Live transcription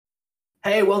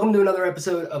Hey, welcome to another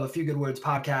episode of A Few Good Words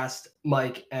podcast.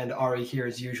 Mike and Ari here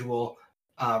as usual.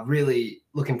 Really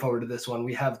looking forward to this one.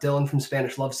 We have Dylan from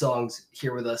Spanish Love Songs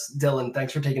here with us. Dylan,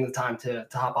 thanks for taking the time to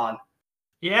hop on.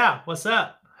 Yeah, what's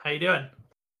up? How you doing?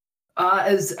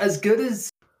 As good as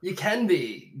you can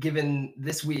be, given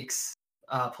this week's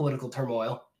political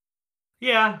turmoil.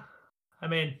 Yeah, I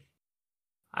mean,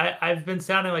 I've been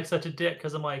sounding like such a dick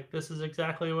because I'm like, this is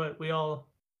exactly what we all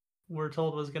were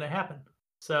told was going to happen.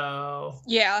 So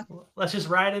yeah, let's just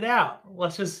ride it out.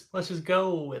 Let's just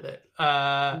go with it.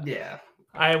 Yeah.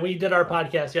 We did our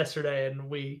podcast yesterday and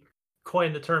we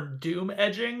coined the term doom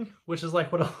edging, which is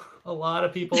like what a lot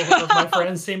of people of my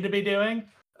friends seem to be doing.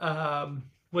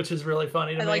 Which is really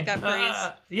funny to me. I like that phrase.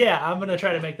 Yeah, I'm gonna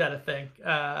try to make that a thing.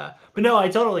 But no, I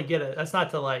totally get it. That's not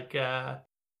to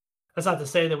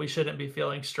say that we shouldn't be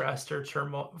feeling stressed or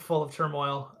full of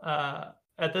turmoil.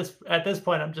 At this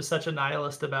point, I'm just such a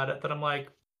nihilist about it that I'm like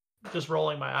just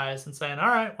rolling my eyes and saying, all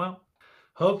right, well,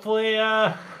 hopefully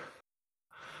the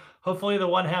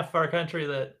one half of our country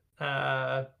that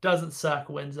doesn't suck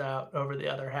wins out over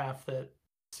the other half that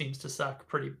seems to suck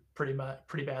pretty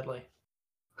badly.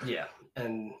 Yeah,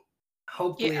 and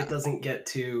hopefully it doesn't get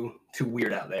too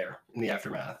weird out there in the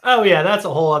aftermath. Oh yeah, that's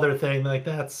a whole other thing. Like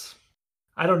I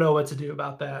don't know what to do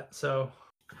about that. So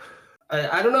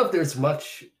I don't know if there's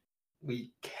much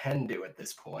we can do at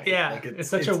this point. Yeah, like it's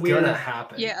such a weird gonna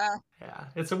happen. Yeah,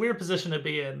 it's a weird position to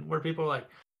be in where people are like,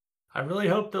 I really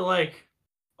hope that like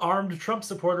armed Trump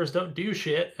supporters don't do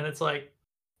shit, and it's like,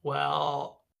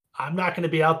 well, I'm not going to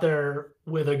be out there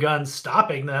with a gun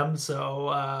stopping them, so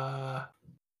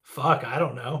fuck, I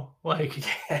don't know. Like,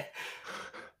 yeah.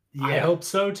 I hope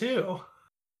so too.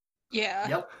 Yeah.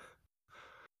 Yep.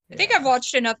 I think I've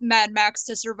watched enough Mad Max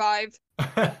to survive.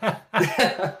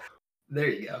 There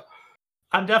you go.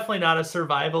 I'm definitely not a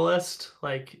survivalist.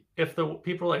 Like, if the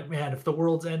people are like, man, if the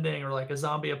world's ending or like a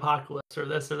zombie apocalypse or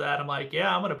this or that, I'm like,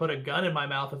 yeah, I'm gonna put a gun in my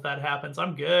mouth if that happens.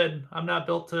 I'm good. I'm not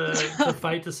built to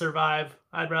fight to survive.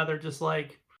 I'd rather just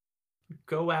like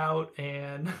go out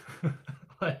and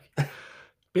like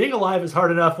being alive is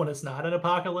hard enough when it's not an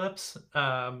apocalypse.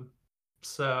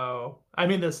 So I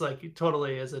mean, this like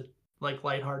totally is a like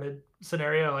lighthearted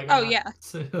scenario. Like, yeah,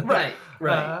 right.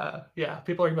 Yeah,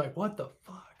 people are gonna be like, what the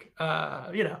fuck?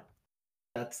 You know,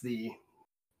 that's it.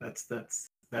 That's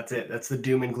the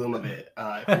doom and gloom of it.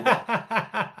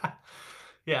 Yeah,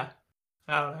 I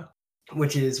don't know.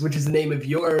 Which is the name of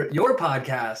your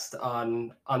podcast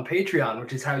on Patreon,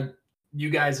 which is how you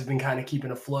guys have been kind of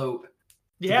keeping afloat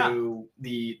through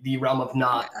the realm of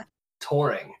not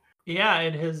touring. Yeah,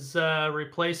 it has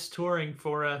replaced touring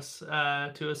for us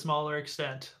to a smaller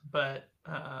extent, but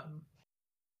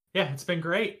yeah, it's been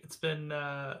great. It's been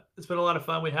a lot of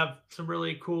fun. We have some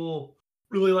really cool,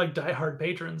 really like diehard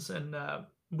patrons, and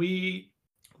we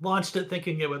launched it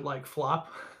thinking it would like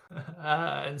flop,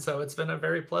 and so it's been a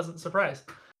very pleasant surprise.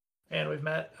 And we've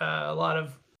met a lot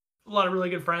of really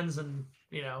good friends, and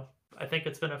you know, I think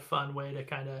it's been a fun way to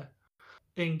kind of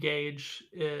engage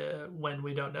when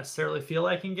we don't necessarily feel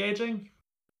like engaging.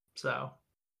 So,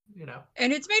 you know,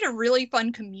 and it's made a really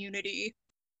fun community.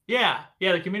 Yeah,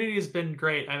 the community has been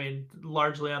great. I mean,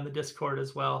 largely on the Discord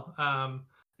as well.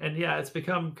 And yeah, it's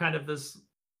become kind of this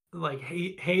like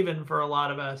haven for a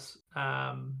lot of us.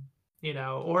 You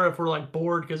know, or if we're like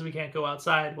bored because we can't go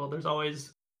outside, well, there's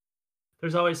always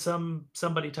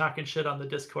somebody talking shit on the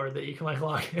Discord that you can like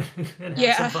log in and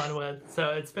have some fun with. So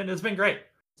it's been great.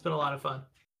 It's been a lot of fun.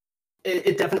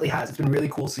 It definitely has. It's been really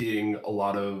cool seeing a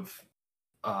lot of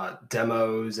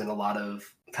demos and a lot of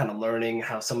kind of learning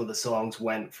how some of the songs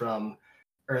went from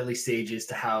early stages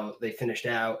to how they finished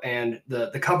out. And the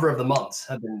cover of the months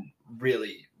have been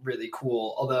really, really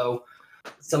cool. Although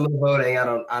some of the voting, I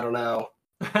don't know.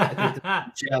 I think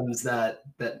the gems that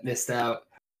missed out.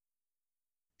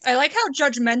 I like how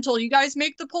judgmental you guys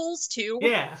make the polls too.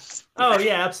 Yeah. Oh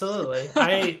yeah, absolutely.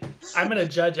 I'm gonna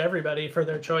judge everybody for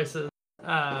their choices.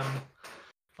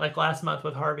 Like last month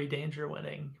with Harvey Danger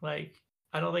winning. Like,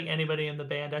 I don't think anybody in the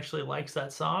band actually likes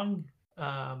that song.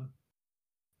 I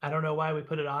don't know why we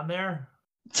put it on there.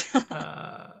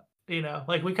 You know,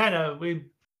 like we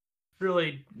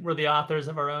really were the authors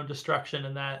of our own destruction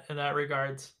in that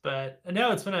regards. But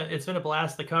no, it's been a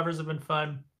blast. The covers have been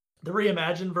fun. The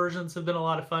reimagined versions have been a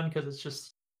lot of fun because it's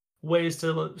just ways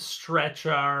to stretch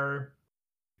our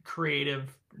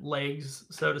creative legs,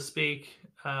 so to speak.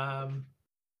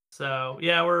 So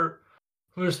yeah,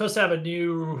 we were supposed to have a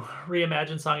new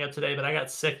reimagined song up today, but I got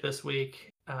sick this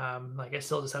week. Like I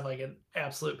still just have like an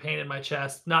absolute pain in my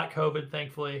chest. Not COVID,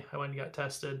 thankfully. I went and got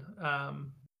tested.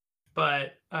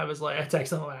 But I was like, I texted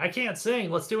them like, I can't sing.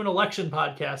 Let's do an election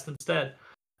podcast instead.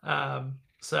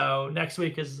 So next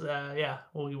week is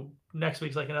next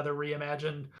week's like another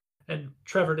reimagined, and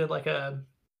Trevor did like a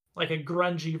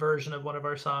grungy version of one of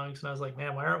our songs, and I was like,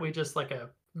 man, why aren't we just like a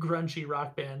grungy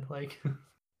rock band? Like,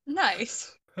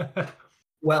 Nice.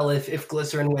 Well, if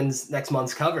Glycerin wins next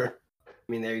month's cover, I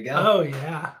mean, there you go. Oh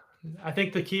yeah, I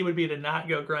think the key would be to not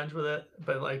go grunge with it,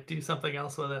 but like do something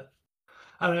else with it.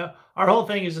 I don't know. Our whole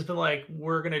thing has just been like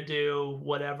we're gonna do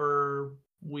whatever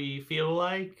we feel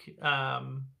like,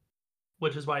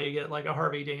 which is why you get like a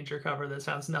Harvey Danger cover that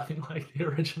sounds nothing like the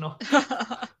original.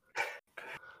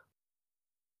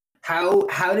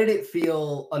 How did it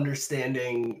feel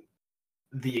understanding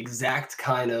the exact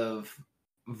kind of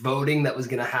voting that was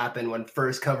going to happen when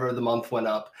first cover of the month went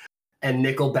up, and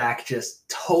Nickelback just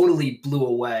totally blew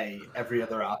away every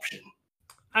other option?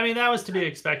 I mean, that was to be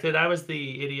expected. I was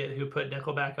the idiot who put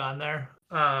Nickelback on there,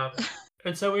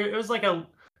 and so it was like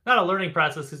not a learning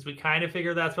process because we kind of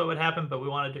figured that's what would happen, but we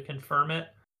wanted to confirm it.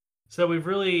 So we've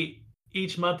really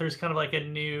each month there's kind of like a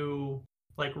new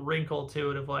like wrinkle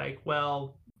to it of like,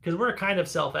 well, because we're kind of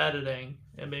self-editing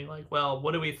and being like, well,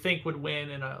 what do we think would win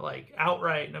in a like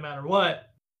outright no matter what,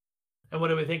 and what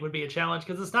do we think would be a challenge?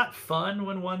 Because it's not fun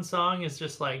when one song is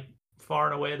just like far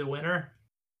and away the winner.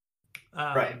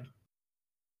 Right.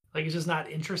 Like it's just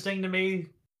not interesting to me.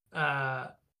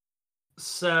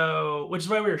 So, which is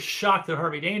why we were shocked that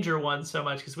Harvey Danger won so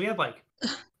much, because we had like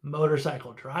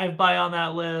Motorcycle Drive-By on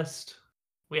that list.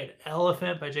 We had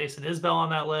Elephant by Jason Isbell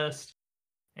on that list.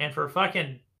 And for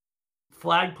fucking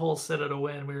Flagpole Sitta to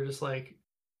win, we were just like,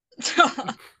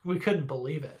 we couldn't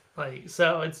believe it. Like,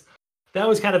 so that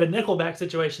was kind of a Nickelback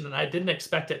situation, and I didn't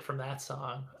expect it from that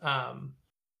song.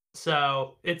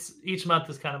 So it's each month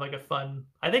is kind of like a fun.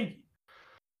 I think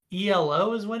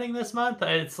ELO is winning this month.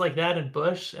 It's like that and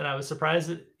Bush, and I was surprised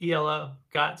that ELO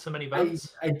got so many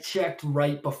votes. I checked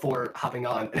right before hopping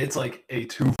on, and it's like a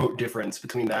 2-vote difference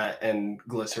between that and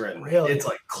Glycerin. Really? It's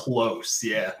like close,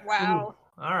 yeah. Wow.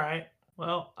 Ooh, all right.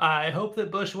 Well, I hope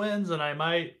that Bush wins, and I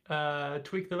might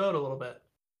tweak the vote a little bit.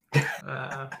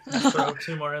 Just throw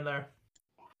 2 more in there.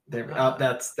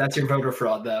 That's your voter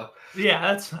fraud, though.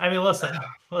 Yeah, I mean,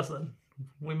 listen.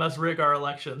 We must rig our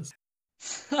elections.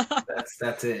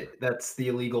 That's it. That's the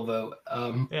illegal vote.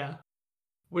 Yeah,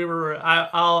 we were.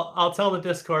 I'll tell the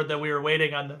Discord that we were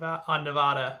waiting on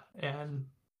Nevada, and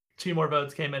 2 more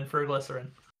votes came in for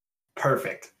Glycerin.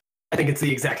 Perfect. I think it's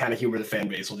the exact kind of humor the fan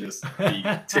base will just be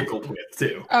tickled with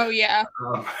too. Oh yeah.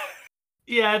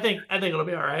 Yeah, I think it'll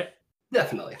be all right.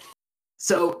 Definitely.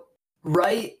 So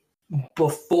right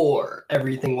before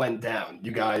everything went down,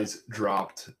 you guys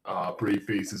dropped Brave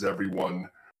Faces Everyone.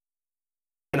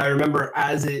 And I remember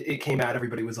as it came out,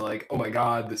 everybody was like, oh my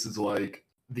God, this is like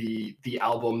the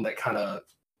album that kind of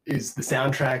is the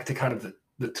soundtrack to kind of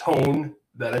the tone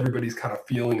that everybody's kind of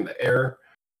feeling in the air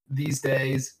these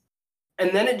days. And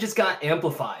then it just got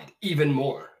amplified even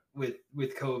more with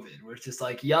COVID, where it's just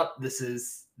like, yep, this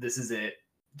is it.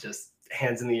 Just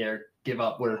hands in the air, give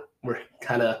up. We're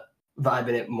kind of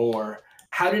vibing it more.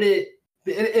 How did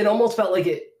it almost felt like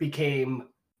it became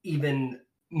even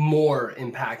more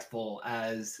impactful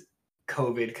as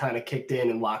COVID kind of kicked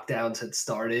in and lockdowns had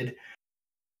started.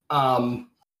 I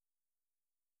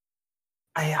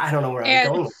don't know where I'm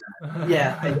going with that.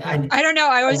 Yeah, I don't know.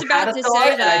 I was about to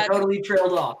say that. I totally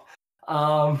trailed off.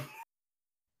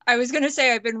 I was gonna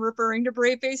say I've been referring to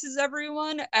Brave Faces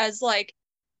Everyone as like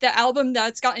the album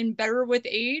that's gotten better with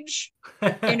age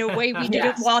in a way we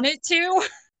didn't want it to.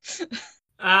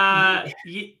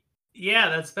 Yeah,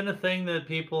 that's been a thing that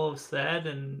people have said,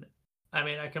 and I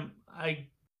mean,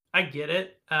 I get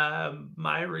it.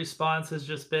 My response has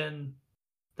just been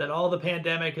that all the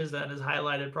pandemic has done is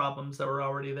highlighted problems that were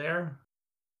already there.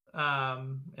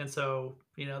 And so,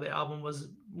 the album was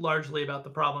largely about the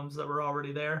problems that were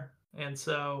already there. And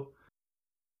so,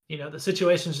 the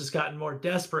situation's just gotten more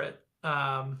desperate.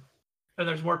 And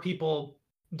there's more people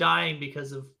dying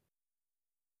because of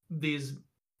these,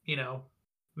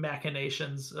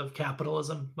 machinations of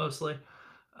capitalism mostly.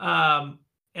 And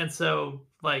so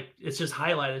like, it's just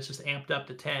highlighted, it's just amped up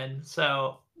to 10.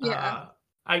 So yeah,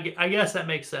 I guess that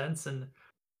makes sense. And,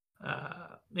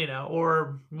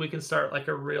 or we can start like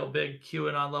a real big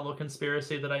QAnon level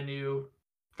conspiracy that I knew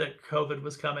that COVID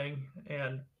was coming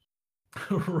and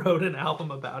wrote an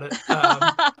album about it.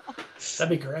 That'd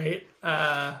be great.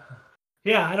 Yeah,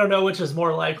 I don't know which is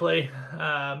more likely.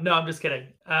 No, I'm just kidding.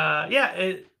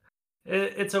 Yeah,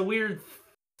 it's a weird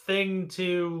thing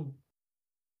to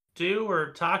do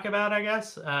or talk about, I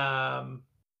guess.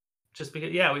 Just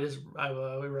because, yeah,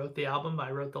 we wrote the album. I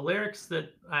wrote the lyrics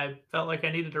that I felt like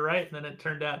I needed to write, and then it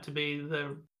turned out to be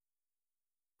the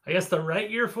I guess the right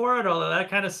year for it, although that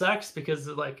kind of sucks because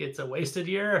like it's a wasted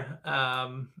year.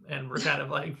 And we're kind of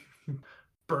like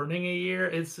burning a year.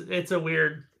 It's a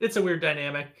weird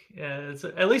dynamic.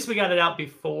 At least we got it out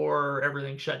before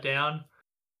everything shut down.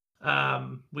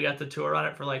 We got the tour on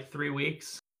it for like 3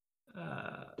 weeks.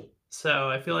 So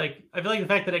I feel like the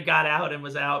fact that it got out and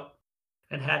was out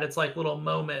and had its like little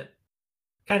moment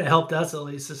kind of helped us at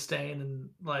least sustain and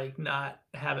like not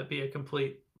have it be a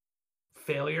complete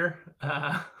failure,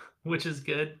 which is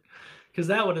good because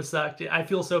that would have sucked. I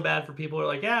feel so bad for people who are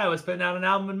like, yeah, I was putting out an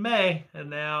album in May and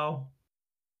now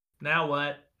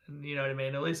what? And you know what I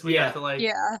mean? At least we got to like,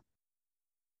 yeah.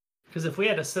 Because if we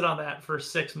had to sit on that for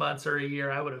 6 months or a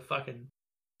year, I would have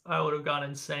gone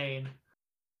insane.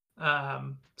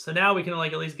 So now we can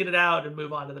like at least get it out and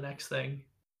move on to the next thing.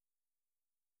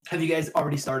 Have you guys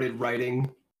already started writing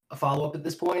a follow-up at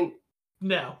this point?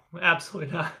 No,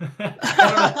 absolutely not.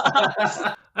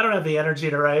 I don't have the energy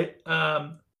to write.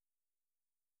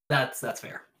 That's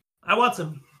fair. I want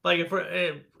some like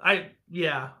I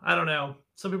don't know.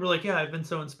 Some people are like, yeah, I've been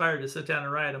so inspired to sit down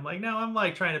and write. I'm like, no, I'm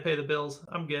like trying to pay the bills.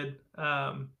 I'm good.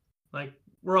 Like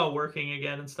we're all working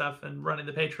again and stuff, and running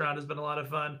the Patreon has been a lot of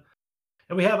fun.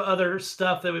 And we have other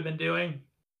stuff that we've been doing,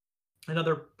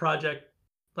 another project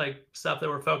like stuff that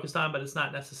we're focused on, but it's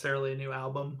not necessarily a new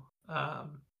album.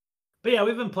 But yeah,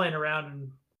 we've been playing around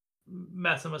and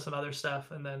messing with some other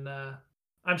stuff, and then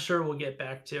I'm sure we'll get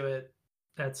back to it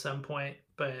at some point.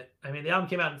 But I mean, the album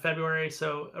came out in February,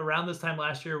 so around this time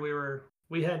last year,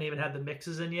 we hadn't even had the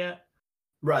mixes in yet.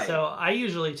 Right. So I'll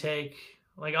usually take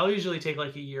like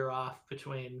a year off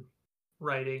between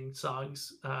writing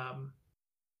songs.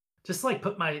 Just like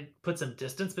put some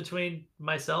distance between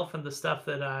myself and the stuff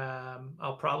that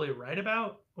I'll probably write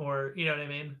about, or you know what I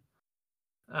mean?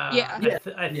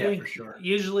 I think for sure.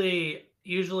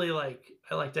 usually like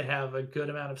I like to have a good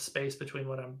amount of space between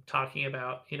what I'm talking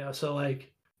about, you know. So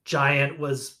like Giant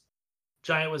was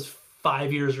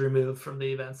 5 years removed from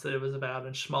the events that it was about,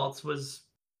 and Schmaltz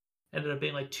ended up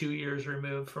being like 2 years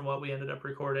removed from what we ended up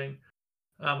recording.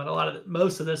 And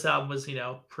most of this album was, you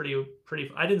know, pretty.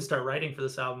 I didn't start writing for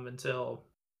this album until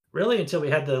we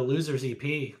had the Losers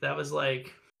EP. That was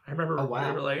like, I remember we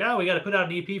were like, oh, we got to put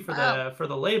out an EP for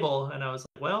the label, and I was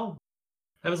like, well,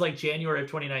 that was like January of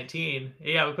 2019.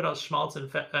 Yeah, we put out Schmaltz in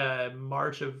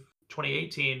March of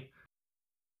 2018.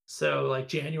 So like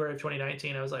January of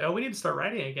 2019, I was like, oh, we need to start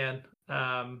writing again.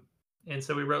 And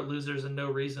so we wrote Losers and No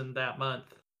Reason that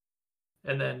month,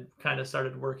 and then kind of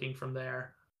started working from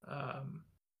there.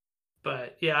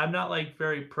 But yeah, I'm not like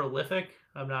very prolific.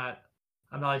 I'm not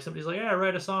like somebody's like, yeah, I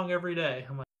write a song every day.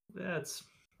 I'm like,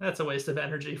 that's a waste of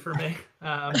energy for me.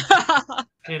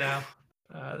 You know,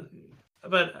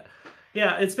 but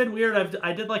yeah, it's been weird.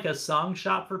 I did like a song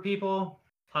shop for people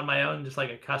on my own, just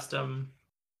like a custom,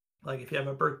 like if you have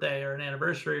a birthday or an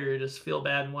anniversary or you just feel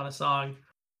bad and want a song.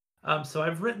 So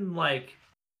I've written like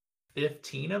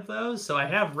 15 of those. So I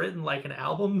have written like an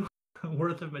album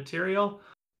worth of material.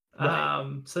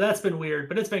 Right. So that's been weird,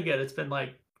 but it's been good. It's been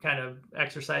like kind of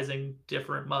exercising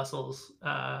different muscles.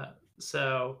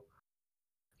 So,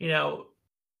 you know,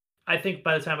 I think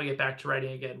by the time we get back to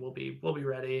writing again, we'll be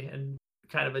ready and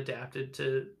kind of adapted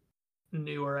to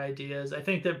newer ideas. I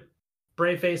think that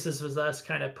Brave Faces was us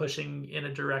kind of pushing in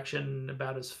a direction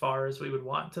about as far as we would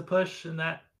want to push in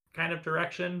that kind of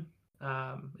direction.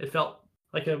 It felt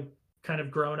like a kind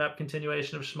of grown up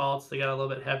continuation of Schmaltz. They got a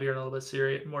little bit heavier and a little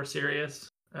bit more serious.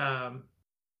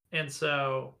 And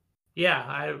so, yeah,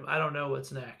 I don't know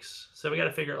what's next. So we got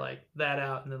to figure like that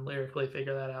out and then lyrically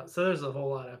figure that out. So there's a whole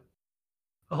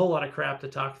lot of crap to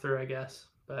talk through, I guess,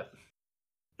 but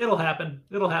it'll happen.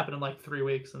 It'll happen in like 3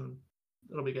 weeks and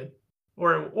it'll be good,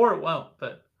 or it won't,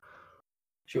 but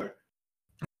sure.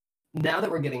 Now that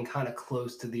we're getting kind of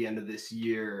close to the end of this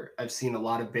year, I've seen a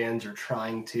lot of bands are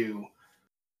trying to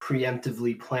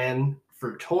preemptively plan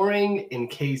for touring in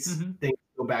case things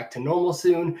go back to normal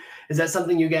soon. Is that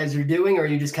something you guys are doing, or are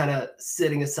you just kind of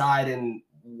sitting aside and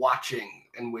watching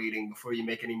and waiting before you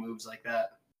make any moves like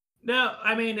that? No,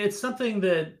 I mean, it's something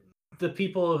that the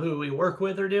people who we work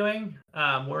with are doing.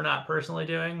 We're not personally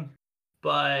doing,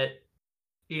 but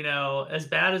you know, as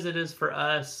bad as it is for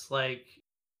us, like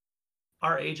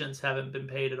our agents haven't been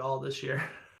paid at all this year.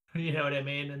 You know what I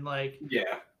mean? And like,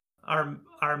 yeah,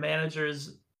 our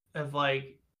managers have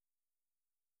like,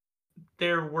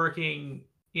 they're working,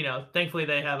 you know, thankfully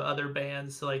they have other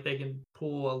bands, so like they can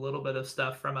pull a little bit of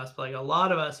stuff from us, but like a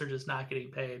lot of us are just not getting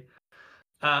paid.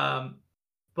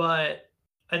 But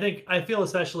I feel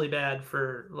especially bad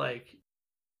for like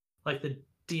the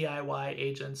DIY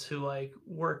agents who like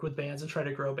work with bands and try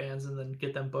to grow bands and then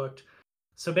get them booked.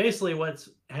 So basically what's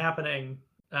happening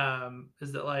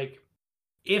is that like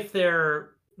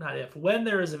when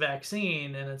there is a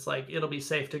vaccine and it's like it'll be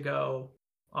safe to go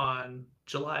on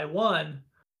July 1,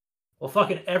 well,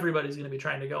 fucking everybody's going to be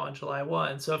trying to go on July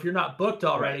 1. So if you're not booked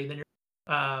already, then you're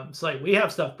so like we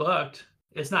have stuff booked.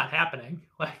 It's not happening.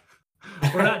 Like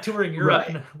we're not touring Europe.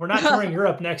 We're not touring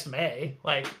Europe next May.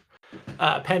 Like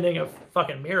pending a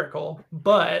fucking miracle,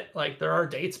 but like there are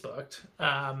dates booked.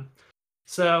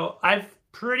 So I've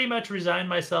pretty much resigned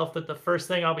myself that the first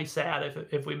thing I'll be sad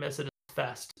if we miss it is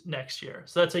Fest next year.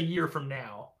 So that's a year from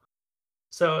now.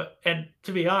 So, and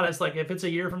to be honest, like if it's a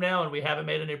year from now and we haven't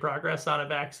made any progress on a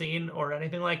vaccine or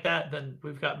anything like that, then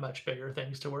we've got much bigger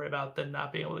things to worry about than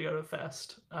not being able to go to a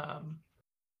Fest.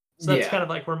 So that's kind of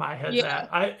like where my head's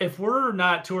at. If we're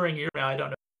not touring Europe now, I don't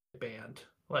know the band.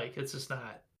 Like it's just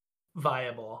not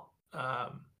viable.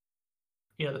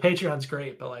 You know, the Patreon's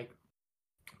great, but like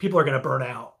people are going to burn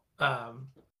out,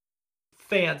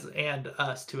 fans and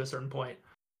us to a certain point,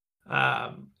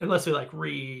 unless we like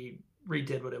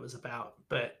redid what it was about.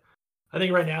 But I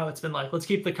think right now it's been like, let's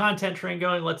keep the content train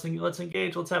going. Let's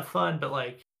engage. Let's have fun. But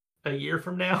like a year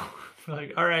from now,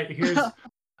 like, all right, here's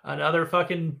another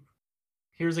fucking,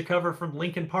 here's a cover from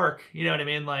Linkin Park. You know what I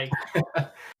mean? Like,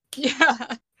 you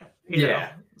know,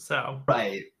 so.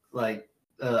 Right. Like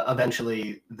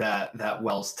eventually that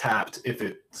well's tapped if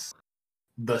it's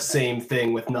the same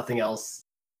thing with nothing else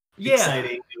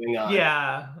exciting going on.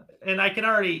 Yeah. And I can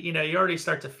already, you know, you already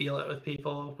start to feel it with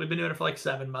people. We've been doing it for like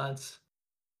 7 months.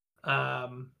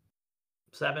 7,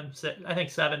 6, I think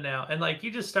 7 now. And like,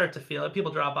 you just start to feel it.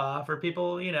 People drop off or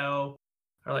people, you know,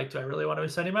 are like, do I really want to be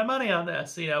spending my money on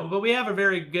this? You know, but we have a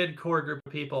very good core group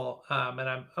of people.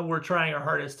 And we're trying our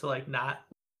hardest to like, not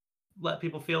let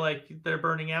people feel like they're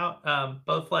burning out.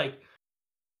 Both like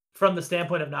from the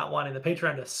standpoint of not wanting the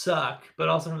Patreon to suck, but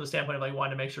also from the standpoint of like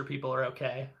wanting to make sure people are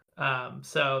okay.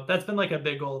 So that's been like a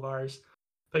big goal of ours.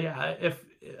 But yeah, if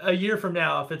a year from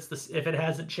now, if it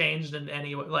hasn't changed in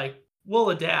any way, like we'll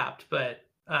adapt. But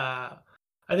I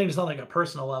think just on like a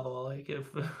personal level, like if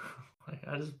like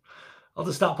I'll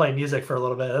just stop playing music for a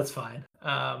little bit. That's fine.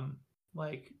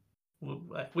 Like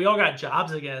we all got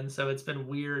jobs again, so it's been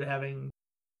weird having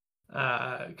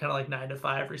kind of like 9 to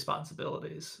 5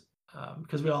 responsibilities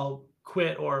because we all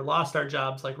quit or lost our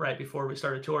jobs like right before we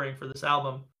started touring for this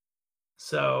album.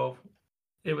 So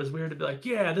it was weird to be like,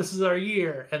 yeah, this is our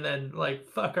year, and then like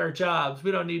fuck our jobs.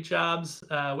 We don't need jobs.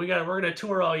 We're gonna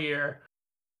tour all year,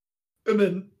 and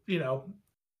then you know,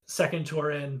 second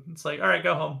tour in, it's like, all right,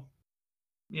 go home.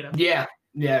 You know. Yeah,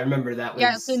 I remember that.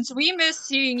 Since we missed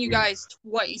seeing you guys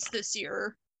twice this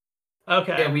year.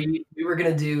 Okay. Yeah, we were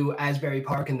gonna do Asbury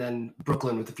Park and then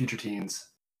Brooklyn with the Future Teens.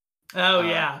 Oh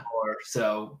yeah.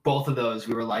 So both of those,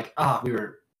 we were like, we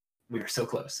were so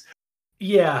close.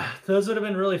 Yeah, those would have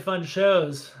been really fun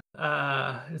shows.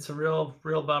 It's a real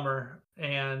bummer,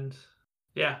 and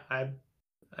yeah, I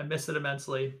miss it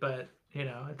immensely. But you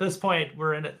know, at this point,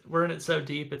 we're in it so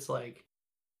deep. It's like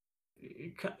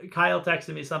Kyle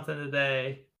texted me something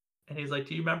today. And he's like,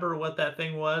 do you remember what that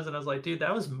thing was? And I was like, dude,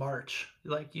 that was March.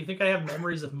 Like, you think I have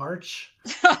memories of March?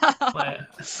 It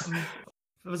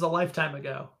was a lifetime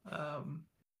ago.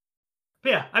 But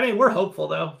yeah, I mean, we're hopeful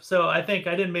though. So I think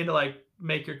I didn't mean to like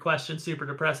make your question super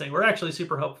depressing. We're actually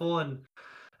super hopeful. And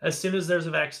as soon as there's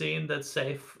a vaccine that's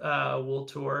safe, we'll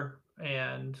tour.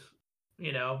 And,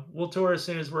 you know, we'll tour as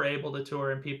soon as we're able to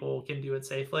tour and people can do it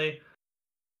safely.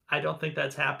 I don't think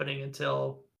that's happening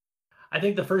until... I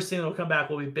think the first thing that will come back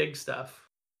will be big stuff,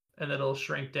 and it'll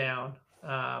shrink down,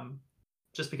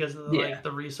 just because of like the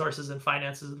resources and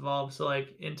finances involved. So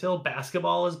like until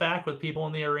basketball is back with people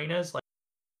in the arenas, like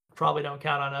probably don't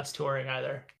count on us touring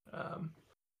either.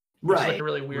 Which is like a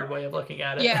really weird way of looking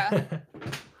at it. Yeah.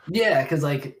 Yeah, because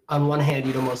like on one hand,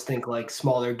 you'd almost think like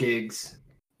smaller gigs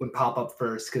would pop up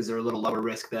first because they're a little lower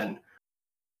risk than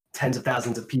tens of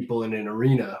thousands of people in an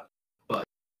arena. But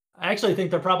I actually think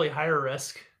they're probably higher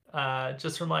risk.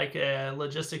 Just from like a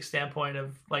logistics standpoint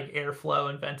of like airflow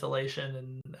and ventilation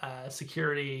and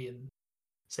security and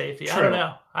safety. True. I don't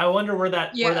know. I wonder where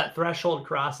that threshold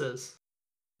crosses.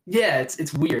 Yeah,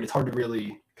 it's weird. It's hard to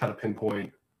really kind of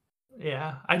pinpoint.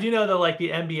 Yeah, I do know that like the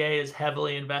NBA is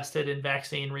heavily invested in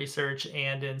vaccine research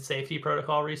and in safety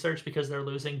protocol research because they're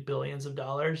losing billions of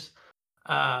dollars.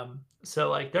 So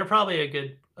like they're probably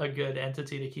a good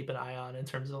entity to keep an eye on in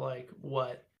terms of like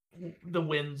what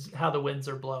how the winds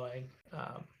are blowing,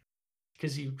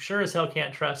 because you sure as hell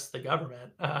can't trust the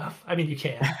government. I mean, you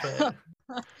can, but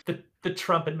the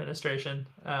Trump administration.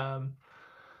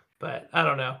 But I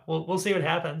don't know. We'll see what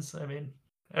happens. I mean,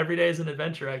 every day is an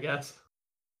adventure, I guess.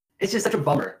 It's just such a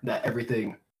bummer that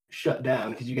everything shut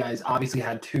down because you guys obviously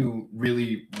had two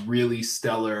really, really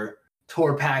stellar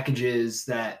tour packages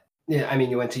that, yeah, I mean,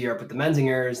 you went to Europe with the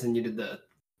Menzingers, and you did the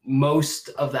most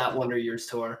of that Wonder Years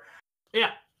tour.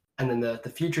 Yeah. And then the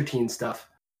Future Teen stuff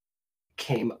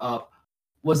came up.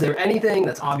 Was there anything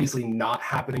that's obviously not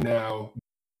happening now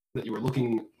that you were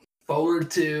looking forward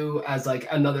to as like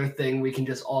another thing we can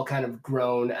just all kind of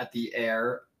groan at the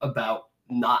air about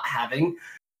not having?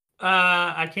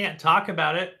 I can't talk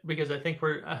about it because I think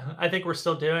we're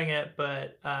still doing it,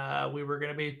 but we were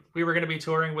gonna be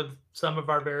touring with some of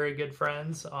our very good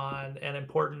friends on an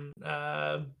important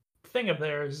thing of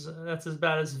theirs. That's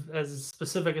about as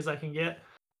specific as I can get.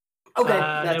 Okay,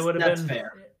 that's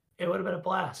fair. It would have been a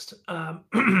blast. And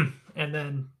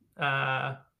then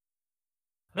I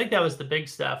think that was the big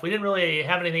stuff. We didn't really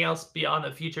have anything else beyond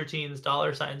the Future Teens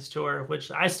Dollar Signs tour, which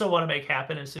I still want to make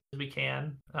happen as soon as we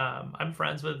can. I'm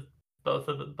friends with both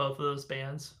of those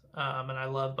bands, and I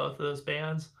love both of those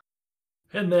bands.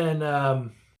 And then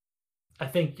I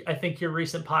think your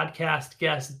recent podcast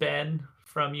guest Ben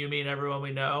from You Mean Everyone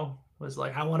We Know was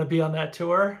like, I want to be on that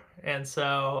tour, and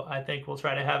so I think we'll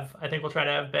try to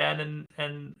have Ben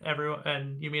and everyone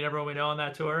and You Mean Everyone We Know on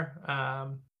that tour.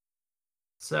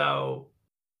 So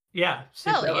yeah,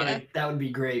 that would be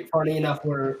great. Funny enough,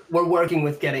 we're working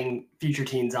with getting Future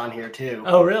Teens on here too.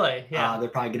 Oh really? Yeah, they're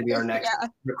probably going to be our next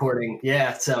recording.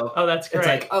 Yeah, so that's great. It's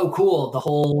like, oh cool, the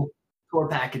whole tour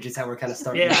package is how we're kind of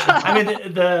starting. Yeah, I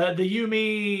mean the You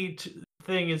Me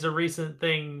thing is a recent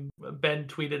thing. Ben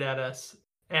tweeted at us,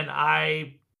 and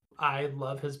I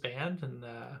love his band, and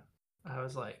I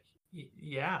was like,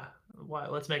 yeah, why?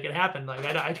 Let's make it happen. Like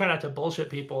I try not to bullshit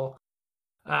people.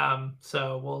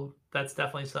 So that's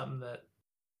definitely something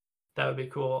that would be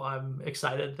cool. I'm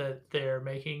excited that they're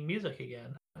making music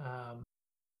again.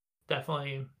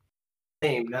 Definitely.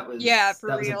 Same. That was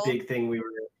a big thing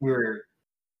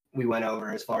we went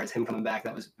over as far as him coming back.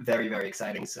 That was very, very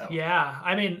exciting. So yeah,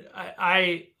 I mean,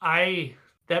 I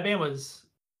that band was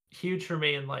huge for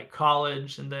me in like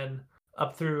college, and then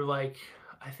up through like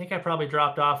I think I probably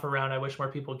dropped off around I Wish More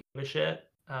People Give a Shit.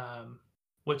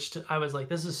 Which I was like,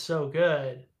 this is so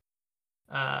good.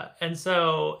 And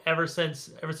so ever since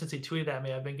he tweeted at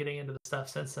me, I've been getting into the stuff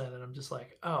since then, and I'm just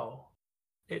like, oh,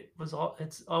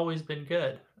 it's always been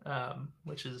good.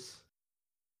 Which is,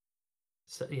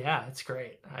 so yeah, it's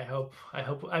great.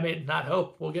 I mean, not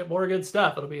hope, we'll get more good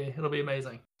stuff. It'll be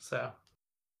amazing. So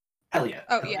hell yeah.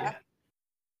 Oh yeah.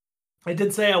 I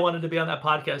did say I wanted to be on that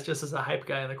podcast just as a hype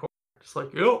guy in the corner, just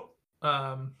like, yo.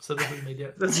 So this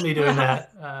is me doing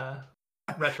that.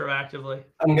 Retroactively.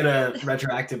 I'm gonna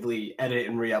retroactively edit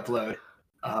and re-upload.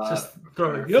 Just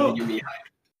throw it. Yo.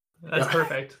 That's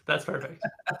perfect. That's perfect.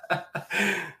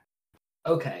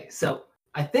 Okay, so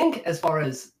I think as far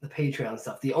as the Patreon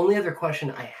stuff, the only other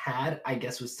question I had, I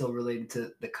guess, was still related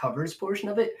to the covers portion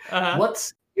of it.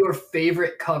 What's your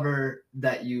favorite cover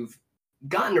that you've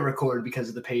gotten to record because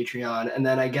of the Patreon? And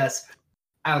then I guess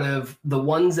out of the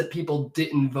ones that people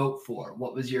didn't vote for,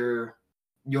 what was your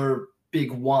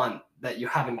big one that you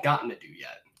haven't gotten to do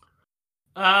yet?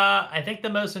 I think the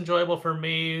most enjoyable for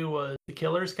me was the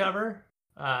Killers cover.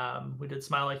 We did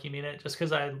Smile Like You Mean It just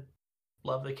because I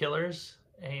love the Killers,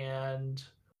 and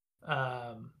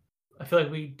I feel like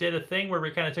we did a thing where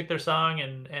we kind of took their song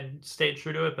and stayed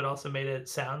true to it, but also made it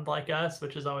sound like us,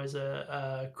 which is always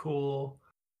a cool,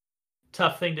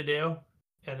 tough thing to do.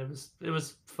 And it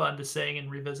was fun to sing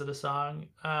and revisit a song.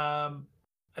 I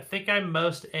think I'm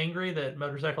most angry that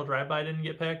Motorcycle Drive-By didn't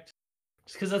get picked,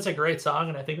 just because that's a great song,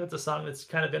 and I think that's a song that's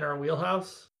kind of in our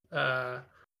wheelhouse. And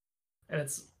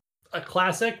it's a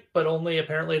classic, but only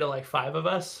apparently to like 5 of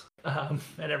us, and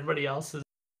everybody else is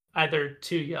either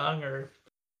too young or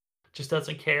just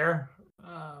doesn't care.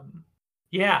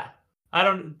 Yeah, I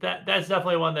don't. That's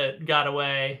definitely one that got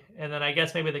away, and then I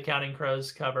guess maybe the Counting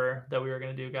Crows cover that we were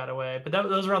gonna do got away, but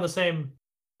those were on the same.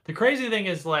 The crazy thing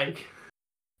is like,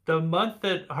 the month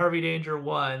that Harvey Danger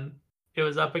won, it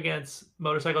was up against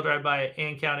Motorcycle Drive-By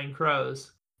and Counting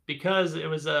Crows because it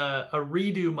was a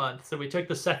redo month. So we took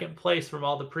the second place from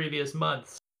all the previous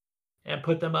months and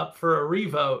put them up for a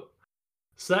revote.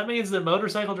 So that means that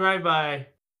Motorcycle Drive-By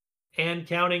and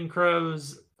Counting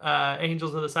Crows,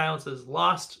 Angels of the Silences,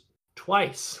 lost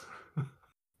twice.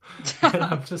 And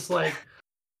I'm just like,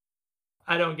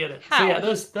 I don't get it. How? So yeah,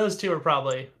 those two are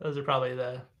probably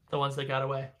the ones that got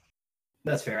away.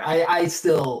 That's fair. I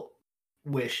still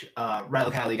wish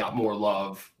Rilo Kiley got more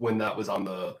love when that was on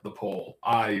the poll.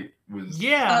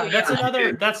 That's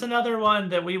another one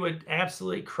that we would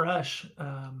absolutely crush.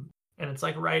 And it's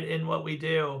like right in what we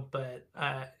do. But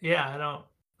yeah,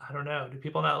 I don't know. Do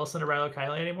people not listen to Rilo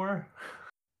Kiley anymore?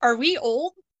 Are we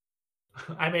old?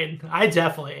 I mean, I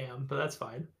definitely am, but that's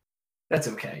fine. That's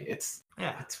okay.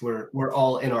 Yeah. It's we're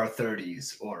all in our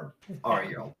 30s, or are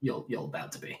you'll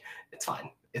about to be. It's fine.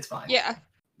 It's fine. Yeah.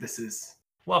 This is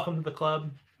Welcome to the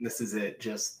club. it.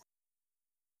 Just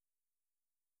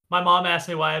My mom asked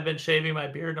me why I've been shaving my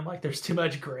beard. I'm like, there's too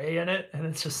much gray in it, and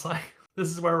it's just like this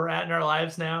is where we're at in our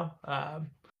lives now.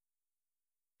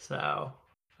 So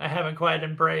I haven't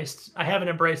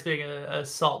embraced being a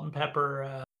salt and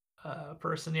pepper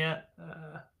person yet.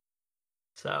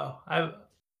 So I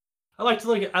like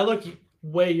to I look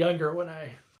way younger when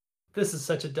this is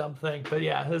such a dumb thing, but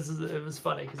yeah, it was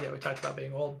funny because we talked about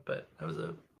being old, but that was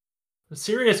a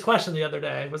serious question the other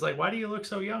day. It was like, why do you look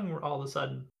so young all of a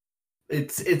sudden?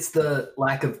 it's the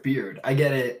lack of beard. I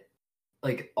get it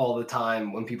like all the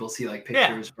time when people see like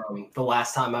pictures from the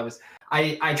last time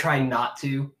I try not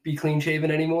to be clean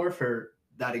shaven anymore for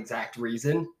that exact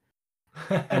reason.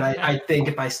 And I think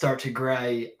if I start to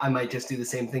gray, I might just do the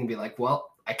same thing, be like, well,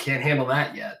 I can't handle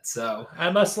that yet. So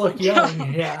I must look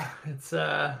young. Yeah. It's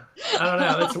I don't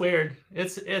know. It's weird.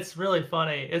 It's really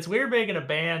funny. It's weird being in a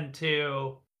band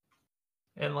too.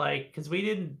 And like, because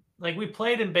we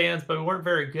played in bands, but we weren't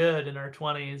very good in our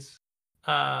 20s.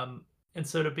 And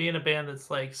so to be in a band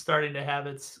that's like starting to have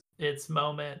its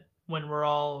moment when we're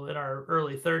all in our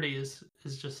early 30s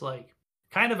is just like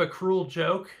kind of a cruel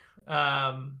joke.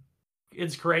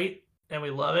 It's great and we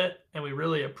love it and we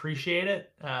really appreciate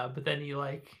it. But then you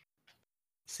like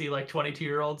see like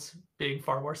 22-year-olds being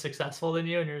far more successful than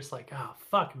you, and you're just like, oh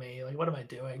fuck me, like what am I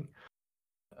doing?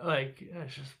 Like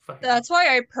it's just fucking. That's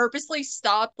why I purposely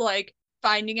stopped like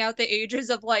finding out the ages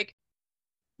of like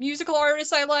musical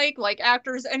artists I like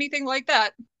actors, anything like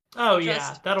that. Oh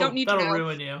Just yeah, that'll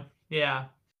ruin you. Yeah.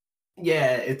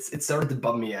 Yeah, it started to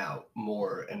bum me out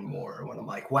more and more when I'm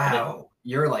like, wow,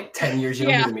 you're like 10 years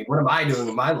younger than me. What am I doing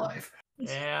with my life?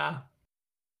 Yeah.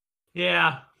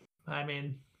 Yeah. I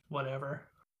mean, whatever.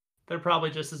 They're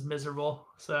probably just as miserable.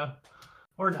 So,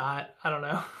 or not. I don't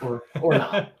know. Or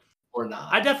not. Or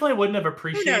not. I definitely wouldn't have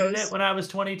appreciated it when I was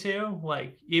 22.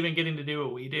 Like, even getting to do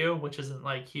what we do, which isn't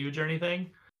like huge or anything.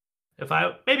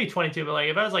 Maybe 22, but like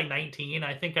if I was like 19,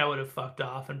 I think I would have fucked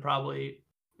off and probably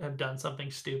have done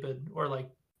something stupid or like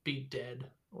be dead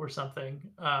or something.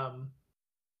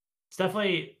 It's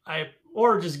definitely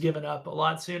or just given up a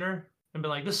lot sooner and been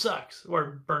like, this sucks,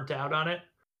 or burnt out on it.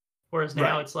 Whereas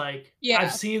now it's like,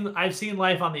 I've seen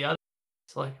life on the other.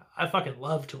 It's like I fucking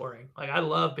love touring. Like I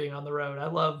love being on the road.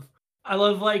 I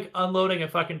love like unloading a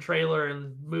fucking trailer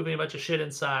and moving a bunch of shit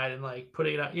inside and like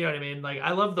putting it out. You know what I mean? Like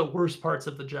I love the worst parts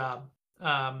of the job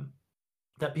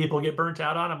that people get burnt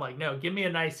out on. I'm like, no, give me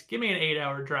an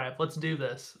 8-hour drive. Let's do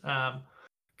this.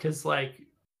 Because like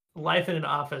life in an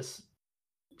office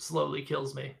slowly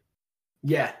kills me.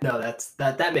 Yeah, no,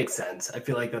 that makes sense. I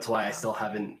feel like that's why I still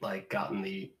haven't like gotten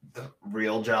the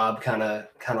real job kind of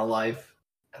life.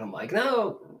 And I'm like,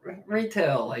 no,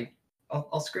 retail, like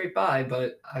I'll scrape by,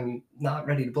 but I'm not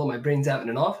ready to blow my brains out in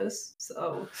an office.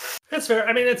 So that's fair.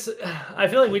 I mean, I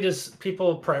feel like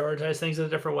people prioritize things in a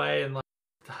different way, and like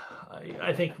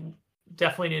I think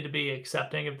definitely need to be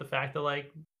accepting of the fact that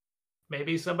like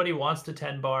maybe somebody wants to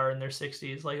 10 bar in their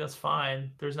 60s. Like that's fine.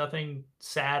 There's nothing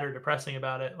sad or depressing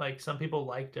about it. Like some people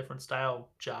like different style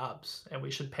jobs, and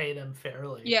we should pay them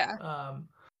fairly. Yeah.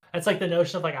 It's like the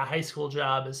notion of like a high school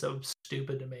job is so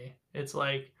stupid to me. It's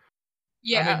like,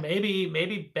 yeah, I mean,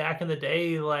 maybe back in the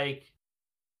day, like,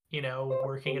 you know,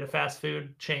 working at a fast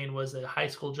food chain was a high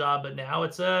school job, but now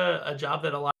it's a job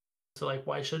that a lot. So like,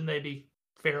 why shouldn't they be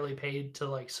fairly paid to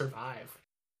like survive?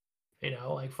 You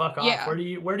know, like fuck off. Yeah.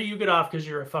 Where do you get off because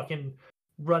you're a fucking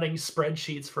running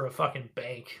spreadsheets for a fucking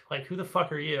bank? Like who the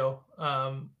fuck are you?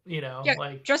 You know,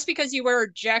 like just because you wear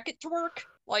a jacket to work,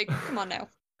 like come on now.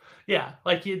 Yeah,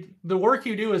 like the work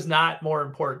you do is not more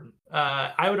important.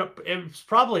 It's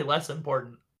probably less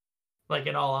important, like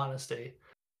in all honesty.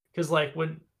 Because like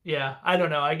I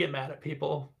don't know, I get mad at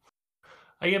people.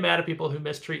 I get mad at people who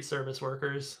mistreat service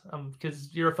workers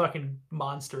because you're a fucking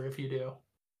monster if you do.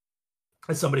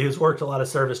 As somebody who's worked a lot of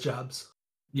service jobs.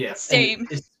 Yeah, same.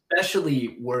 And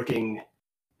especially working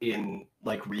in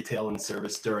like retail and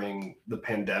service during the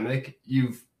pandemic,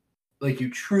 you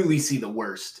truly see the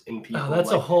worst in people. Oh,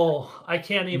 that's like, I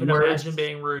can't even imagine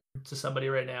being rude to somebody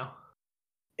right now.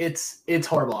 It's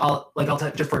horrible. I'll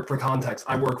tell just for context,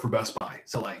 I work for Best Buy.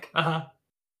 So like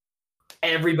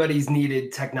everybody's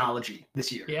needed technology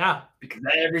this year. Yeah. Because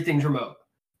everything's remote.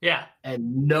 Yeah.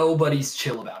 And nobody's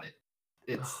chill about it.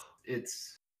 That's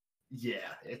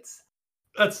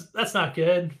not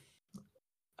good.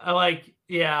 I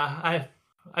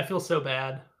feel so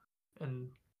bad. And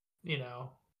you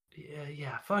know,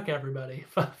 Yeah, fuck everybody.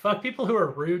 Fuck people who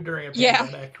are rude during a Yeah.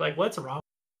 pandemic. Like, what's wrong?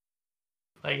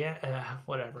 Like,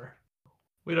 whatever.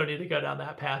 We don't need to go down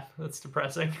that path. That's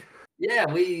depressing. Yeah,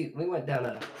 we went down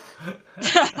a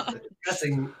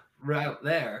depressing route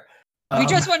there. We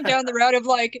just went down the route of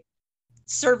like,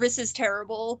 service is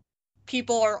terrible,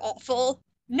 people are awful.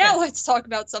 Now let's talk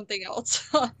about something else.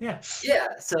 Yeah.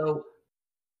 So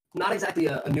not exactly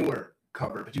a newer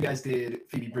cover, but you guys did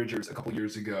Phoebe Bridgers a couple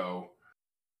years ago,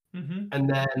 and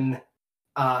then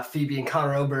Phoebe and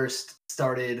Conor Oberst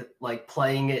started like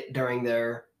playing it during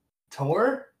their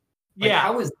tour. Like,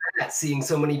 how was that? Seeing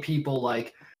so many people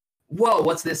like, whoa,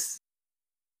 what's this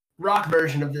rock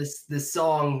version of this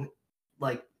song?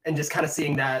 Like, and just kind of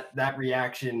seeing that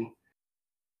reaction.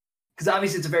 Because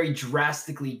obviously it's a very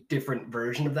drastically different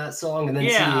version of that song, and then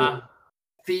seeing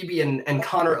Phoebe and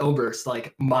Conor Oberst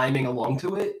like miming along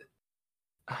to it.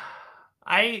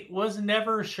 I was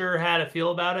never sure how to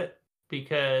feel about it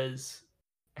because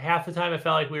half the time I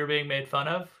felt like we were being made fun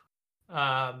of,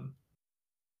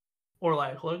 or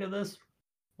like, look at this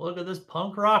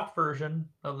punk rock version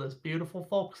of this beautiful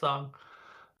folk song.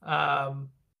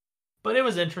 But it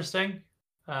was interesting.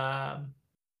 I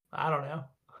don't know.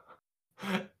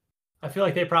 I feel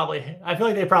like they probably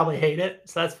hate it,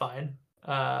 so that's fine.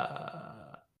 I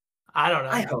don't know.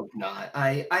 I hope not.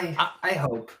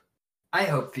 I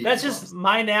hope Phoebe that's just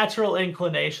my natural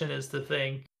inclination is to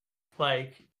think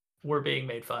like we're being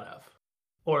made fun of,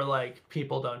 or like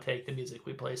people don't take the music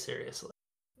we play seriously.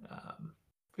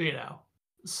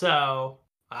 So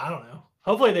I don't know.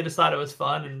 Hopefully they just thought it was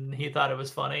fun and he thought it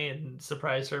was funny and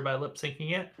surprised her by lip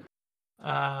syncing it.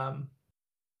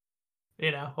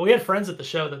 We had friends at the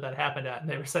show that happened at, and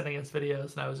they were sending us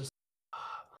videos, and I was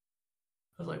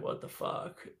like, what the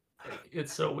fuck?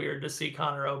 It's so weird to see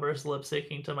Conor Oberst lip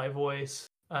syncing to my voice.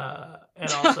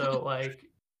 And also like,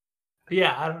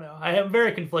 yeah, I don't know. I am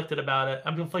very conflicted about it.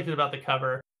 I'm conflicted about the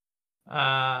cover.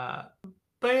 But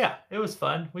yeah, it was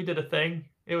fun. We did a thing.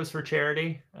 It was for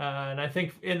charity. And I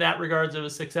think in that regards, it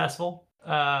was successful.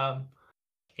 That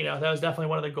was definitely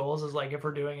one of the goals is like, if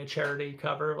we're doing a charity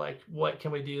cover, like what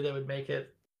can we do that would make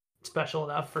it special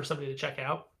enough for somebody to check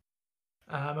out?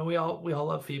 And we all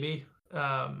love Phoebe.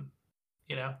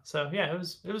 So yeah, it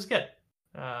was good.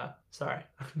 Sorry.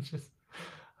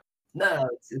 No,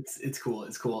 it's cool.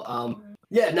 It's cool.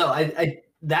 I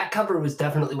that cover was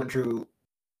definitely what drew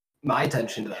my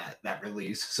attention to that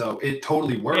release. So it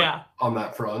totally worked on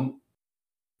that front.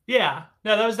 Yeah,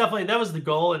 no, that was the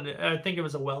goal, and I think it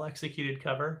was a well executed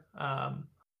cover.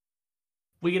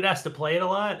 We get asked to play it a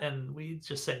lot, and we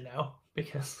just say no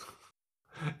because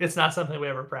it's not something we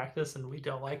ever practice, and we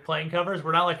don't like playing covers.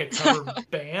 We're not like a cover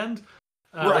band,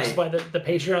 which is why the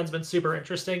Patreon's been super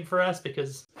interesting for us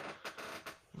because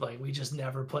like we just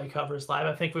never play covers live.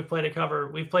 I think we've played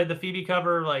the Phoebe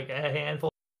cover like a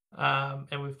handful,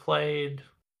 and we've played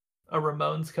a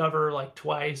Ramones cover like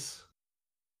twice.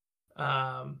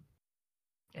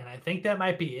 And I think that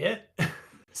might be it.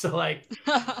 So like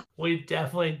we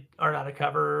definitely are not a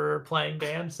cover playing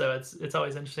band, so it's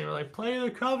always interesting. We're like, play the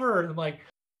cover, and I'm like,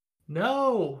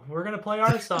 no, we're gonna play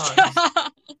our songs.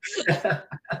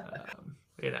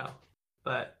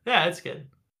 But yeah, it's good.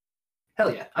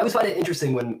 Hell yeah. I always find it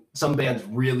interesting when some bands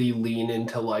really lean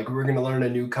into like, we're gonna learn a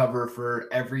new cover for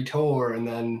every tour, and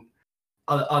then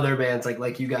other bands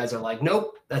like you guys are like,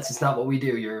 nope, that's just not what we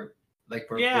do. You're like,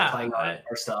 we're playing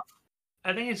our stuff.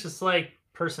 I think it's just like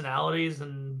personalities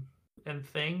and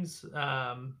things.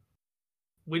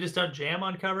 We just don't jam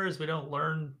on covers. We don't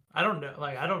learn. I don't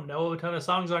know a ton of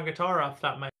songs on guitar off the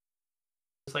top of my head.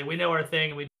 It's like we know our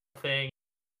thing and we do our thing.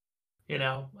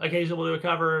 Occasionally we'll do a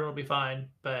cover and it'll be fine,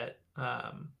 but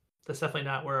that's definitely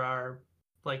not where our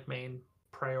like main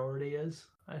priority is,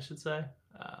 I should say.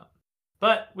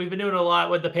 But we've been doing a lot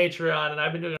with the Patreon, and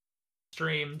I've been doing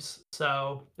streams,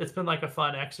 so it's been like a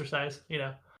fun exercise.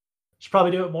 Should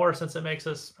probably do it more since it makes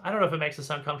us, I don't know if it makes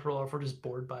us uncomfortable or if we're just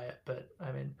bored by it, but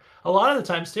I mean, a lot of the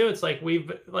times too, it's like you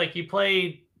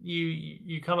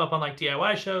come up on like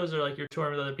DIY shows or like you're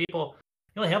touring with other people,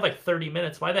 you only have like 30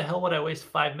 minutes. Why the hell would I waste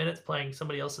 5 minutes playing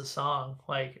somebody else's song?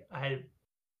 Like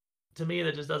to me,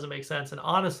 that just doesn't make sense. And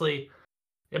honestly,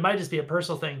 it might just be a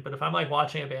personal thing, but if I'm like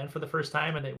watching a band for the first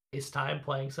time and they waste time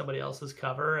playing somebody else's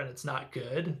cover and it's not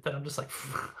good, then I'm just like,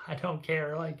 I don't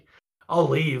care. Like, I'll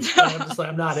leave. I'm just like,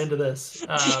 I'm not into this.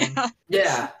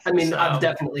 Yeah. I mean, I've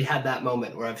definitely had that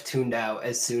moment where I've tuned out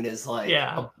as soon as like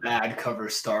a bad cover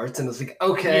starts, and it's like,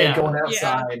 okay, going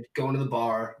outside, going to the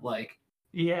bar, like,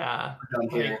 we're done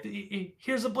here. Like,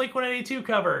 here's a Blink-182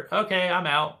 cover. Okay, I'm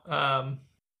out.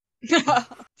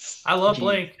 I love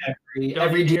Blink.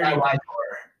 Every DIY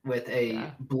tour with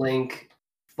a Blink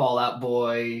Fall Out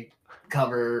Boy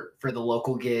cover for the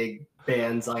local gig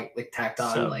bands like tacked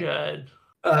on. So like, good.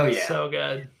 Oh yeah. So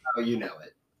good. Oh, you know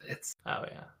it. It's Oh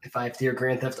yeah. if I have to hear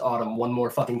Grand Theft Autumn one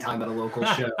more fucking time at a local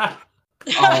show,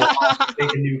 I'll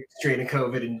make a new strain of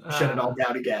COVID and shut it all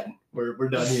down again. We're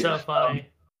done here. So funny.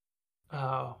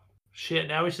 Oh shit!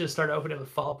 Now we should start opening with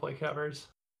Fall Out Boy covers,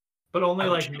 but only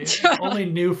only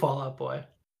new Fall Out Boy.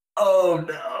 Oh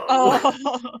no!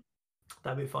 Oh.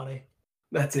 That'd be funny.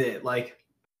 That's it. Like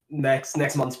next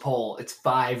month's poll, it's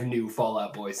 5 new Fall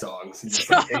Out Boy songs. And just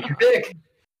like, take your pick.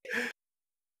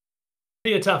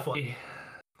 Be a tough one.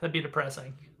 That'd be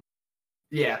depressing.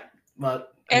 Yeah,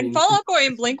 but And Fall Out Boy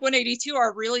and Blink-182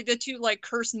 are really the two like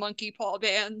cursed monkey paw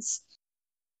bands.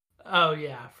 Oh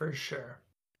yeah, for sure.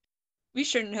 We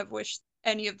shouldn't have wished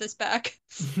any of this back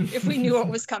if we knew what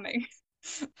was coming.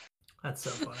 That's so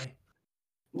funny.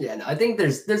 Yeah, no, I think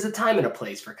there's a time and a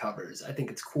place for covers. I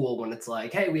think it's cool when it's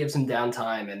like, hey, we have some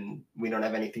downtime and we don't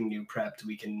have anything new prepped.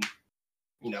 We can,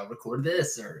 record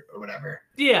this or whatever.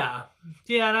 Yeah,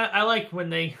 and I like when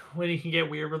you can get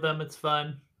weird with them. It's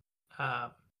fun.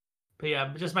 But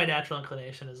yeah, just my natural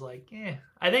inclination is like,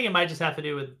 I think it might just have to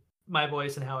do with my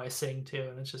voice and how I sing too,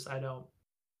 and it's just I don't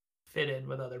fit in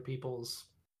with other people's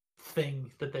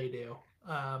thing that they do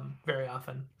very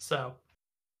often. So,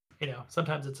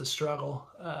 sometimes it's a struggle,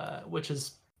 which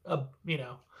is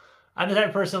I'm the type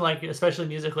of person, like, especially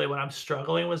musically, when I'm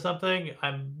struggling with something,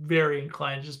 I'm very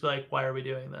inclined to just be like, why are we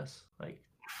doing this? Like,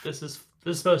 this is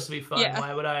supposed to be fun. Yeah.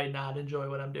 Why would I not enjoy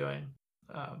what I'm doing?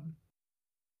 And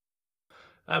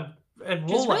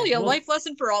It's really a life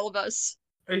lesson for all of us.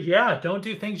 Yeah, don't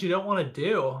do things you don't want to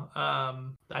do.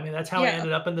 I mean, that's how I Yeah.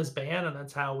 ended up in this band, and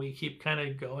that's how we keep kind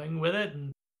of going with it.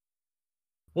 And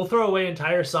we'll throw away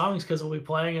entire songs because we'll be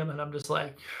playing them, and I'm just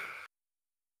like,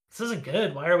 this isn't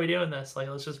good. Why are we doing this? Like,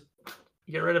 let's just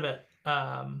get rid of it.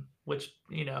 Which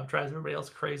drives everybody else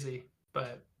crazy.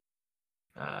 But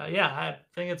yeah, I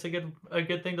think it's a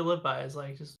good thing to live by. Is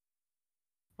like just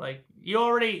like you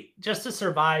already just to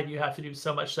survive, you have to do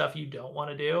so much stuff you don't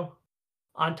want to do.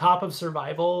 On top of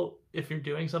survival, if you're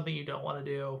doing something you don't want to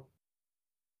do,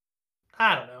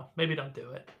 I don't know, maybe don't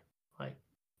do it. Like,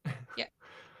 yeah,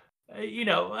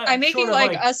 I'm making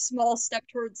like a small step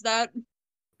towards that.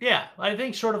 Yeah, I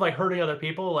think short of like hurting other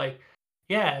people, like,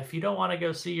 yeah, if you don't want to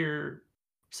go see your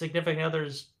significant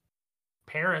other's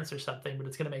parents or something, but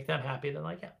it's going to make them happy, then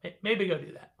like, yeah, maybe go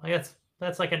do that. Like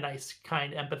that's like a nice,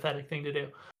 kind, empathetic thing to do.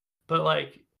 But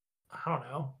like, I don't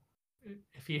know.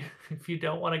 If you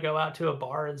don't want to go out to a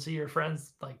bar and see your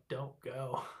friends, like, don't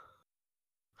go.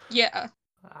 Yeah.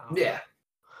 Yeah.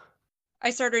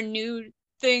 I started a new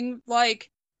thing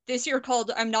like this year called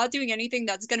 "I'm not doing anything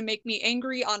that's going to make me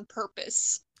angry on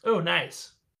purpose." Oh,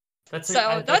 nice. That's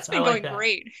been going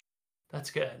great.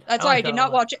 That's good. That's why I did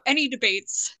not watch any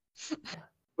debates.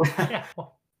 Yeah.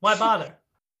 Well, why bother?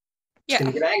 It's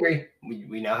gonna get angry.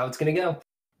 We know how it's gonna go.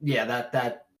 Yeah,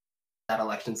 that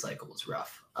election cycle was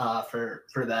rough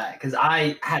for that, because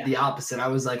I had the opposite. I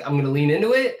was like, I'm gonna lean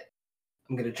into it.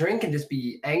 I'm gonna drink and just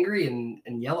be angry and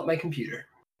yell at my computer.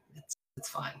 It's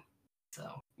fine.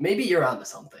 So maybe you're onto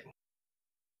something.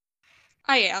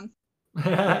 I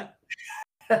am.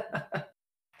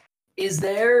 Is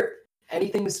there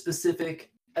anything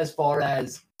specific as far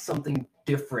as something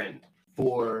different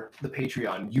for the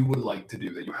Patreon you would like to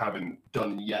do that you haven't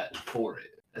done yet for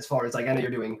it? As far as, like, I know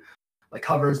you're doing like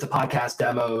covers to podcast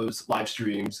demos, live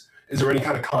streams. Is there any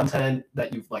kind of content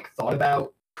that you've like thought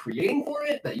about creating for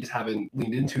it that you just haven't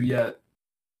leaned into yet?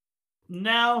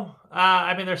 No,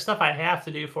 I mean, there's stuff I have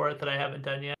to do for it that I haven't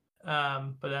done yet.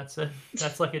 But that's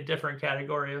like a different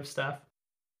category of stuff.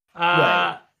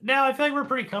 Right. Now I feel like we're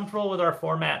pretty comfortable with our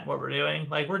format and what we're doing.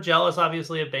 Like, we're jealous,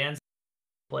 obviously, of bands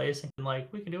place, and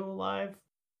like we can do a live,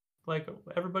 like,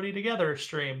 everybody together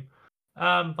stream.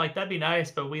 Like, that'd be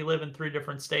nice, but we live in 3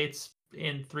 different states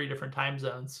in 3 different time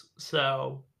zones,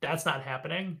 so that's not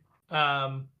happening.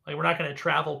 Like, we're not going to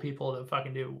travel people to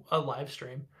fucking do a live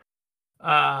stream.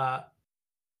 But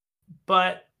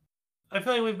I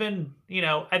feel like we've been,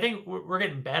 I think we're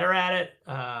getting better at it.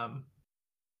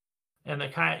 And the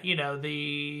kind,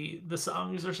 the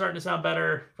songs are starting to sound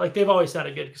better. Like, they've always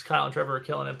sounded good because Kyle and Trevor are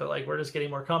killing it, but like, we're just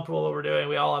getting more comfortable with what we're doing.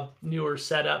 We all have newer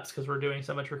setups because we're doing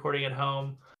so much recording at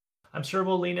home. I'm sure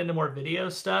we'll lean into more video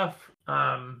stuff,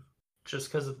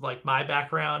 just because of like my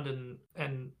background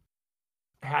and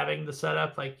having the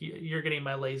setup. Like, you're getting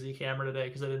my lazy camera today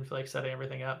because I didn't feel like setting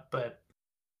everything up, but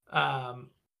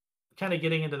kind of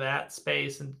getting into that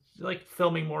space and like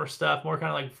filming more stuff, more kind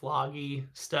of like vloggy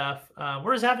stuff.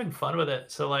 We're just having fun with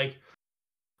it. So like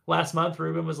last month,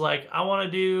 Ruben was like, I'm going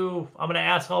to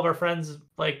ask all of our friends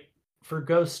like for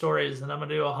ghost stories, and I'm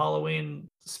gonna do a Halloween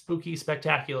spooky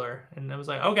spectacular. And I was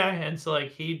like, okay. And so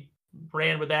like he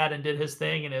ran with that and did his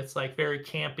thing, and it's like very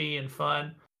campy and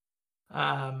fun.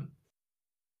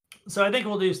 So I think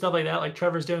we'll do stuff like that. Like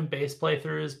Trevor's doing bass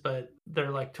playthroughs, but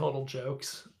they're like total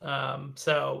jokes.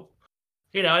 So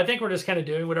I think we're just kind of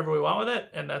doing whatever we want with it,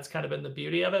 and that's kind of been the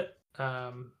beauty of it.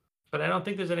 But I don't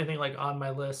think there's anything like on my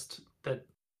list that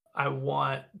I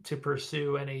want to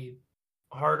pursue any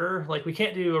harder. Like we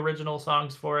can't do original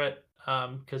songs for it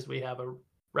because we have a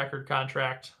record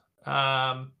contract.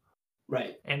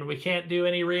 Right. And we can't do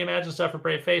any reimagined stuff for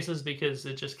Brave Faces because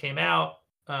it just came out.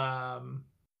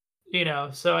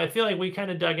 So I feel like we kind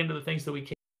of dug into the things that we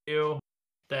can do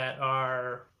that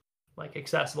are like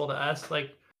accessible to us.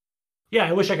 Like, yeah,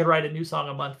 I wish I could write a new song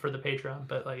a month for the Patreon,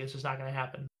 but like it's just not going to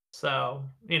happen. So,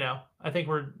 I think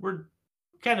we're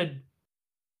kind of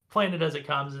playing it as it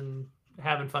comes and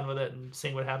having fun with it and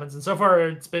seeing what happens. And so far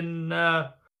it's been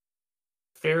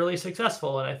fairly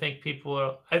successful. And I think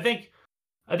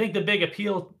I think the big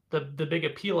appeal, the big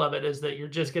appeal of it is that you're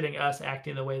just getting us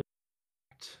acting the way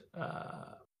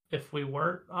if we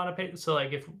weren't on a page. So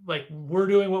like if like we're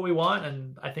doing what we want,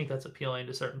 and I think that's appealing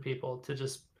to certain people to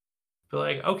just be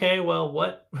like, okay, well,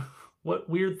 what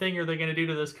weird thing are they going to do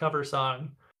to this cover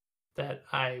song that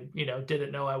I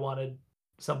didn't know I wanted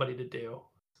somebody to do?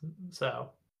 So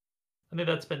I think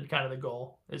that's been kind of the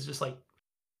goal, is just like,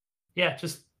 yeah,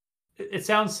 just it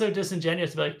sounds so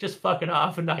disingenuous to be like just fucking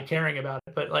off and not caring about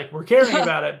it, but like we're caring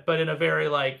about it, but in a very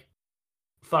like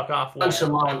fuck off way.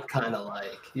 Nonchalant kind of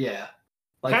like, yeah.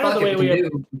 Like kind of the way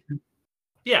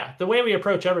the way we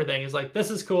approach everything is like,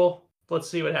 this is cool, let's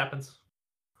see what happens.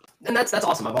 And that's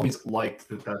awesome. I've always liked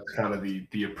that. That's kind of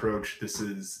the approach this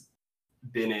has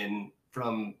been in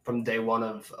from day one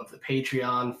of the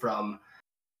Patreon, from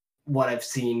what I've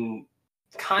seen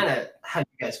kind of how you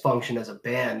guys function as a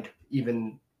band.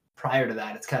 Even prior to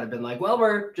that, it's kind of been like, well,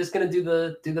 we're just gonna do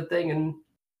the thing and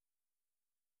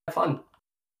have fun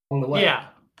along the way. Yeah.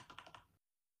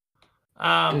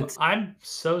 I'm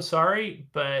so sorry,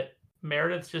 but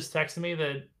Meredith just texted me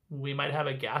that we might have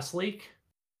a gas leak.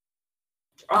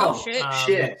 Oh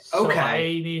shit! So okay, I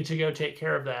need to go take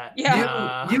care of that.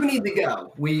 Yeah, you need to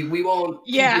go. We won't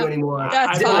keep you anymore.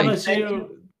 I promise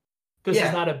you. This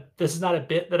is not a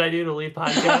bit that I do to leave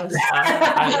podcasts.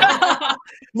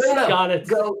 No. Got it.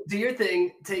 Go do your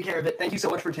thing. Take care of it. Thank you so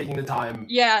much for taking the time.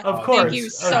 Yeah, of course. Thank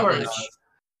you so much.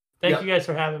 Thank you guys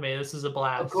for having me. This is a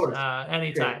blast. Of course.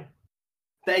 Anytime.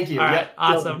 Thank you. All right.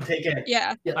 Awesome. Take care.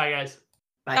 Yeah. Bye, guys.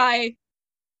 Bye.